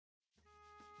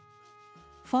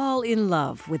Fall in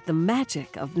love with the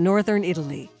magic of northern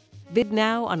Italy. Bid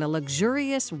now on a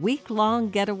luxurious week-long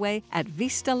getaway at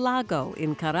Vista Lago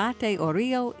in Carate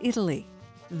Orio, Italy.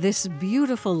 This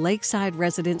beautiful lakeside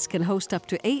residence can host up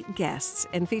to 8 guests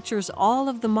and features all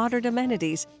of the modern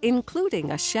amenities,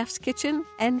 including a chef's kitchen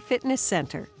and fitness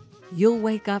center. You'll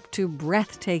wake up to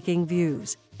breathtaking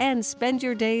views and spend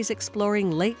your days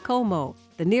exploring Lake Como,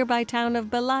 the nearby town of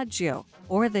Bellagio,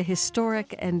 or the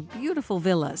historic and beautiful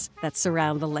villas that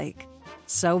surround the lake.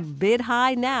 So bid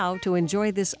high now to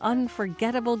enjoy this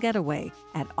unforgettable getaway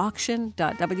at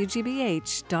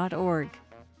auction.wgbh.org.